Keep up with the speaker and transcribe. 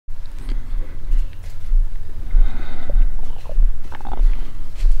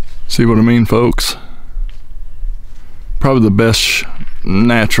See what I mean, folks? Probably the best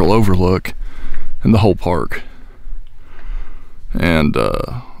natural overlook in the whole park. And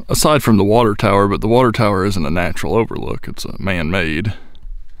aside from the water tower, but the water tower isn't a natural overlook, it's a man-made.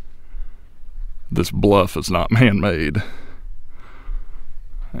 This bluff is not man-made.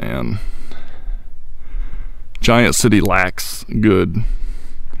 And Giant City lacks good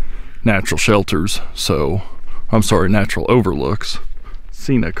natural shelters, so I'm sorry, natural overlooks,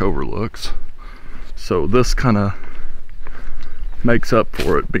 scenic overlooks. So this kind of makes up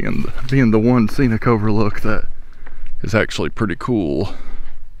for it, being the one scenic overlook that is actually pretty cool.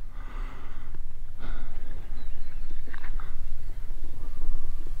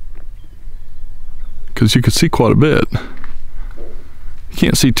 Because you can see quite a bit. You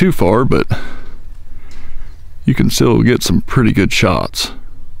can't see too far, but you can still get some pretty good shots.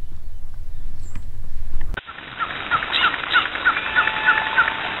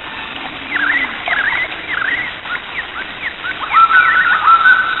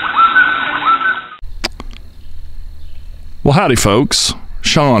 Well, howdy folks,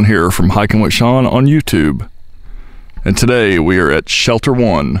 Shawn here from Hiking with Shawn on YouTube, and today we are at Shelter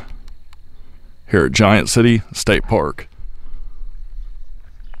 1 here at Giant City State Park.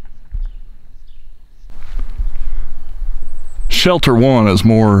 Shelter 1 is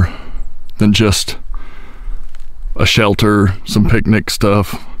more than just a shelter, some picnic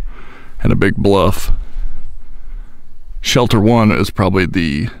stuff, and a big bluff. Shelter 1 is probably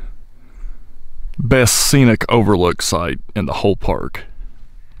the best scenic overlook site in the whole park.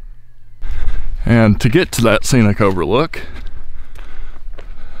 And to get to that scenic overlook,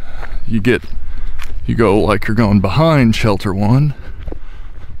 you go like you're going behind Shelter 1.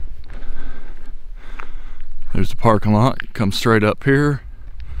 There's the parking lot. You come straight up here,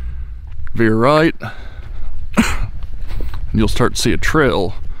 veer right, and you'll start to see a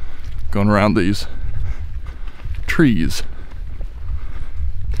trail going around these trees.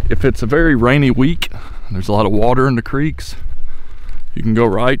 If it's a very rainy week, there's a lot of water in the creeks, you can go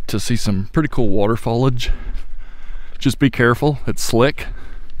right to see some pretty cool water foliage. Just be careful, it's slick.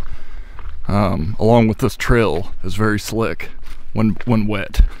 Along with this trail is very slick when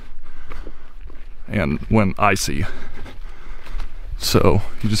wet and when icy. So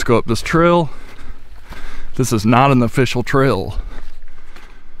you just go up this trail. This is not an official trail,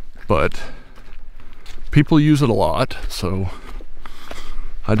 but people use it a lot, so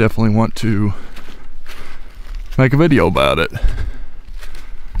I definitely want to make a video about it.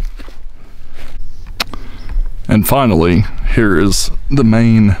 And finally, here is the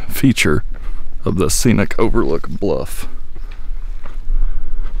main feature of the scenic overlook bluff.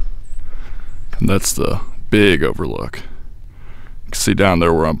 And that's the big overlook. You can see down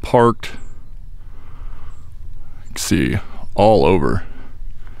there where I'm parked. You can see all over.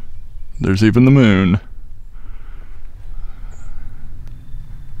 There's even the moon.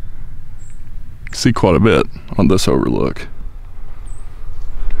 You can see quite a bit on this overlook.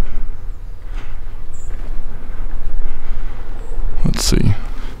 Let's see.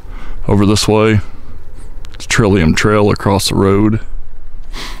 Over this way, it's Trillium Trail across the road.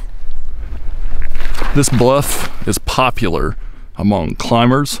 This bluff is popular among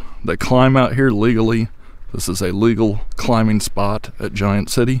climbers that climb out here legally. This is a legal climbing spot at Giant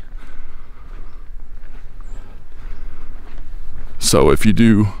City. So if you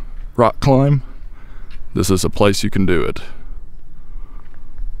do rock climb, this is a place you can do it.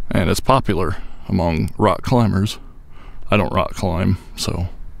 And it's popular among rock climbers. I don't rock climb, so,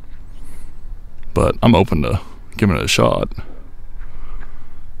 but I'm open to giving it a shot.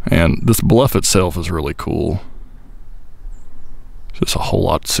 And this bluff itself is really cool. Just a whole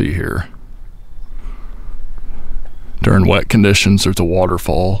lot to see here. During wet conditions, there's a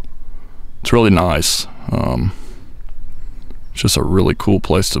waterfall. It's really nice. It's just a really cool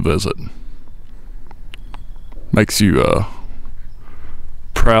place to visit. Makes you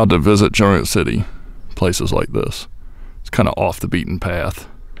proud to visit Giant City, places like this. It's kind of off the beaten path,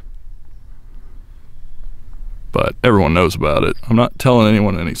 but everyone knows about it. I'm not telling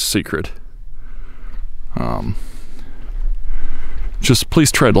anyone any secret. Just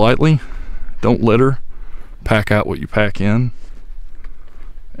please tread lightly, don't litter, pack out what you pack in,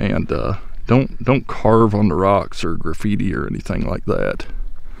 and don't carve on the rocks or graffiti or anything like that,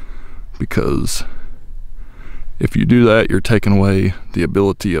 because if you do that, you're taking away the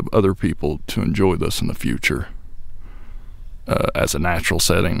ability of other people to enjoy this in the future as a natural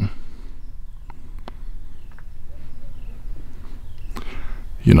setting.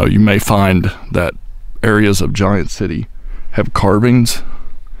 You know, you may find that areas of Giant City have carvings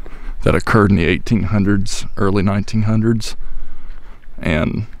that occurred in the 1800s, early 1900s,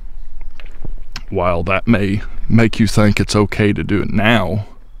 and while that may make you think it's okay to do it now,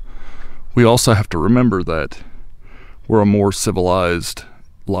 we also have to remember that we're a more civilized,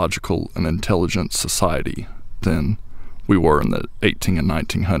 logical, and intelligent society than we were in the 18 and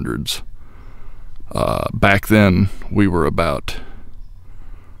 1900s. Back then, we were about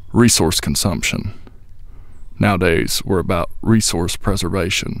resource consumption. Nowadays, we're about resource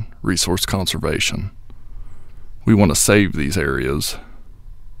preservation, resource conservation. We want to save these areas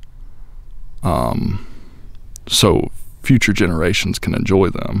so future generations can enjoy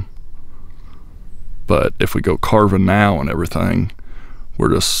them. But if we go carving now and everything,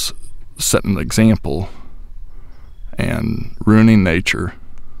 we're just setting an example and ruining nature.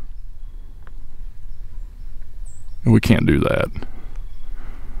 And we can't do that.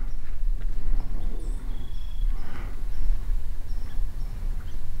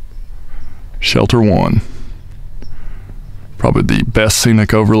 Shelter 1. Probably the best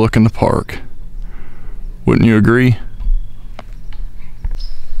scenic overlook in the park. Wouldn't you agree?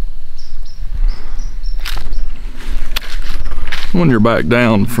 When you're back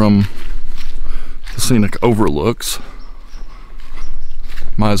down from the scenic overlooks,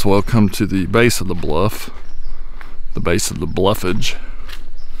 might as well come to the base of the bluff, the base of the bluffage,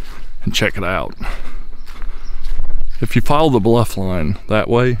 and check it out. If you follow the bluff line that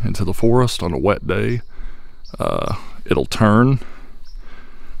way into the forest on a wet day, it'll turn,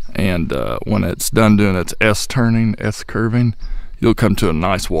 and when it's done doing its S-turning, S-curving, you'll come to a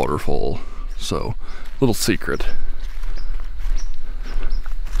nice waterfall. So, little secret.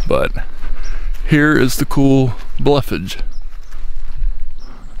 But here is the cool bluffage.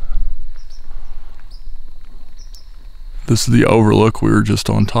 This is the overlook we were just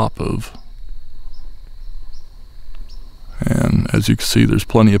on top of. And as you can see, there's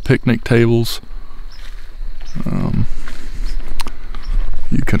plenty of picnic tables.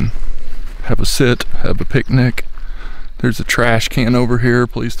 You can have a sit, have a picnic. There's a trash can over here.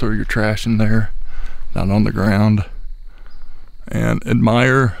 Please throw your trash in there, not on the ground. And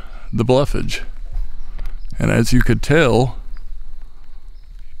admire the bluffage. And as you could tell,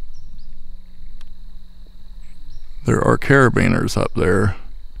 there are carabiners up there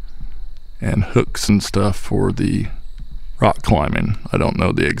and hooks and stuff for the rock climbing. I don't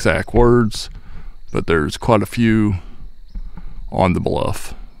know the exact words, but there's quite a few on the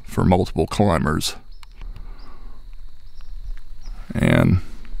bluff for multiple climbers. And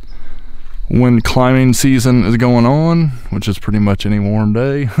when climbing season is going on, which is pretty much any warm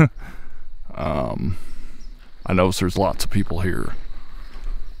day, I notice there's lots of people here.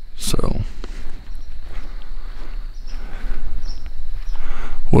 So,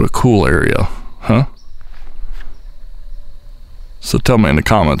 what a cool area, huh? So tell me in the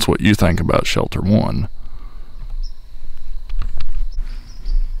comments what you think about Shelter 1.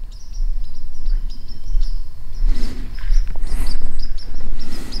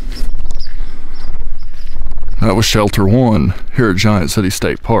 That was Shelter 1 here at Giant City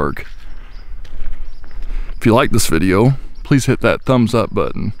State Park. If you like this video, please hit that thumbs up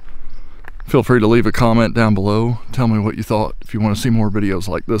button. Feel free to leave a comment down below. Tell me what you thought if you want to see more videos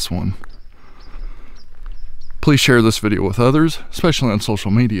like this one. Please share this video with others, especially on social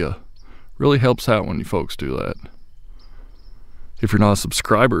media. Really helps out when you folks do that. If you're not a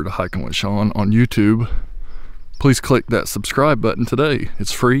subscriber to Hiking with Shawn on YouTube, please click that subscribe button today.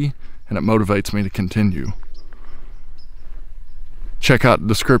 It's free and it motivates me to continue. Check out the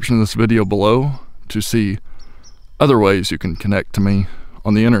description of this video below to see other ways you can connect to me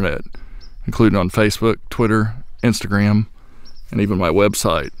on the internet, including on Facebook, Twitter, Instagram, and even my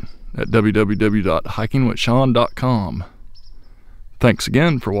website at www.hikingwithshawn.com. Thanks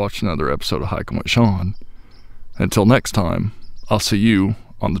again for watching another episode of Hiking with Shawn. Until next time, I'll see you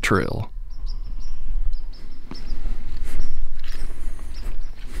on the trail.